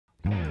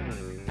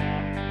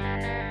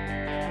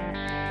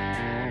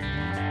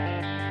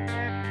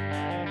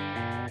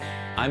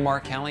I'm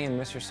Mark Kelly in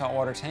Mr.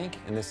 Saltwater Tank,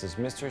 and this is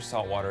Mr.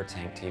 Saltwater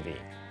Tank TV.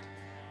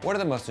 One of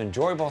the most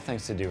enjoyable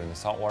things to do in the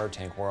saltwater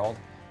tank world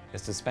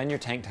is to spend your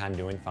tank time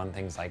doing fun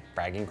things like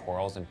fragging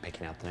corals and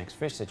picking out the next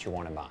fish that you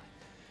want to buy.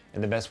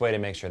 And the best way to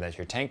make sure that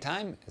your tank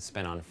time is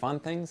spent on fun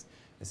things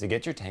is to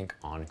get your tank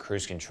on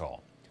cruise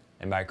control.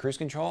 And by cruise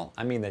control,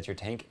 I mean that your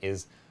tank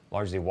is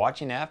largely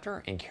watching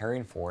after and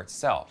caring for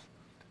itself.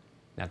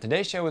 Now,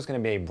 today's show is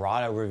going to be a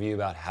broad overview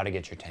about how to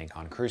get your tank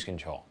on cruise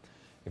control.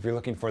 If you're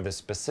looking for the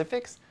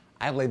specifics,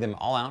 I've laid them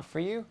all out for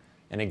you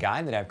in a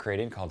guide that I've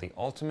created called the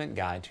Ultimate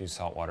Guide to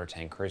Saltwater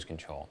Tank Cruise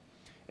Control.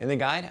 In the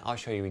guide, I'll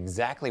show you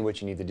exactly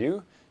what you need to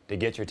do to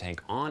get your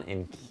tank on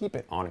and keep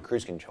it on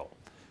cruise control.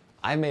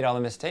 I've made all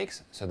the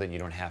mistakes so that you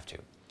don't have to.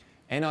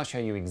 And I'll show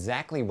you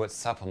exactly what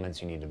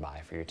supplements you need to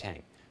buy for your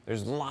tank.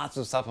 There's lots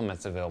of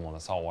supplements available in the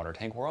saltwater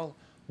tank world,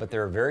 but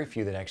there are very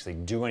few that actually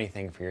do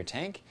anything for your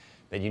tank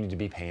that you need to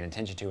be paying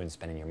attention to and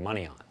spending your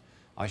money on.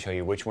 I'll show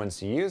you which ones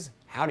to use,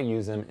 how to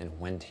use them, and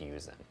when to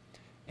use them.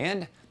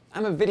 And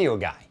I'm a video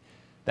guy.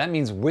 That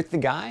means with the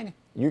guide,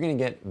 you're going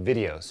to get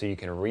video so you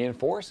can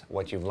reinforce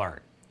what you've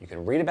learned. You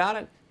can read about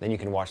it, then you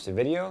can watch the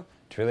video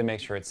to really make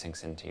sure it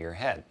sinks into your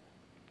head.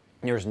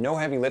 There's no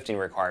heavy lifting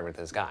required with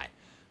this guide.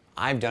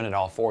 I've done it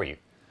all for you.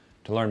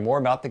 To learn more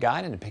about the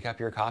guide and to pick up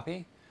your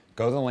copy,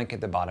 go to the link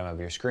at the bottom of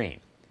your screen.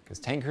 Because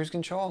tank cruise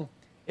control,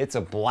 it's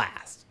a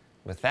blast.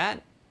 With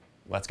that,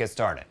 let's get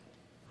started.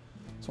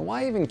 So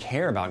why even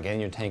care about getting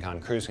your tank on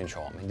cruise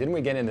control? I mean, didn't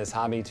we get into this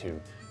hobby to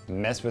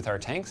mess with our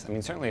tanks? I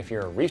mean, certainly if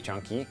you're a reef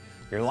junkie,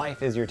 your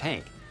life is your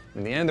tank.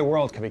 And the end of the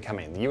world could be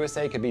coming. The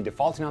USA could be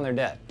defaulting on their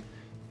debt.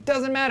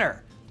 Doesn't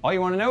matter. All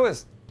you want to know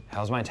is,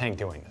 how's my tank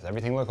doing? Does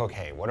everything look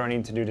okay? What do I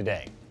need to do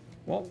today?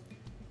 Well,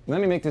 let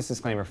me make this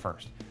disclaimer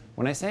first.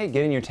 When I say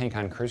getting your tank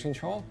on cruise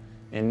control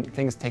and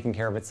things taking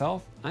care of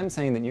itself, I'm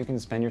saying that you can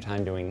spend your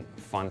time doing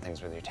fun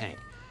things with your tank.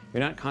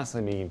 You're not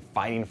constantly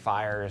fighting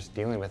fires,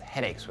 dealing with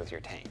headaches with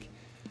your tank.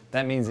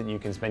 That means that you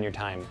can spend your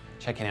time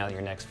checking out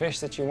your next fish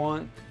that you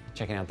want,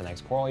 checking out the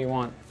next coral you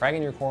want,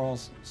 fragging your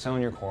corals,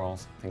 sewing your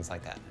corals, things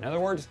like that. In other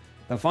words,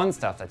 the fun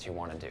stuff that you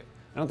want to do.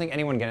 I don't think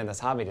anyone get in this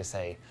hobby to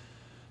say,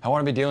 I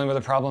want to be dealing with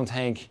a problem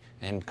tank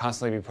and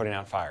constantly be putting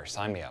out fires.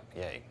 Sign me up.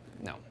 Yay.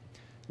 No.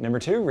 Number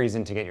two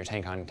reason to get your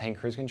tank on tank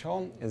cruise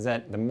control is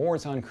that the more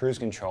it's on cruise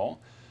control,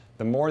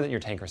 the more that your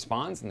tank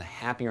responds and the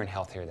happier and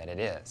healthier that it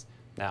is.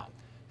 Now,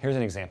 here's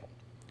an example.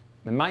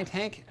 In my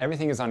tank,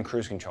 everything is on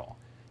cruise control.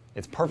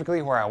 It's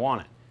perfectly where I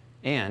want it.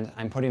 And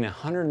I'm putting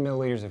 100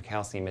 milliliters of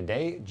calcium a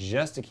day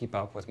just to keep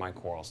up with my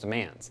corals'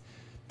 demands.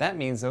 That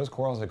means those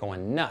corals are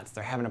going nuts.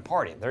 They're having a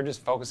party. They're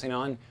just focusing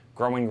on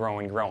growing,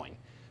 growing, growing.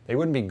 They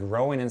wouldn't be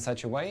growing in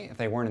such a way if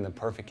they weren't in the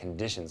perfect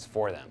conditions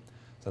for them.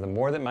 So the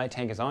more that my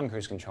tank is on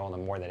cruise control, the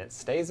more that it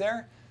stays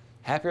there,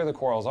 happier the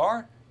corals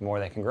are, the more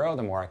they can grow,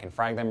 the more I can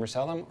frag them or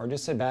sell them, or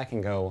just sit back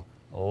and go,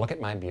 look at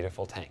my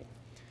beautiful tank.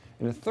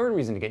 And the third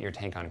reason to get your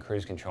tank on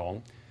cruise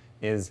control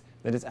is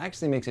that it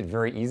actually makes it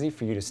very easy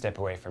for you to step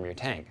away from your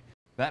tank.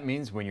 That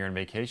means when you're on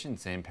vacation,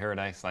 say in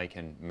paradise like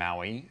in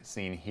Maui,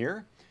 seen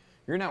here,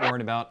 you're not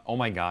worried about, oh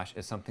my gosh,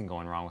 is something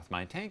going wrong with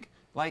my tank?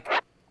 Like,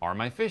 are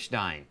my fish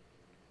dying?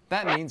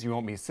 That means you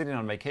won't be sitting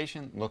on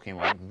vacation looking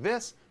like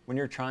this when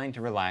you're trying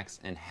to relax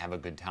and have a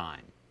good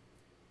time.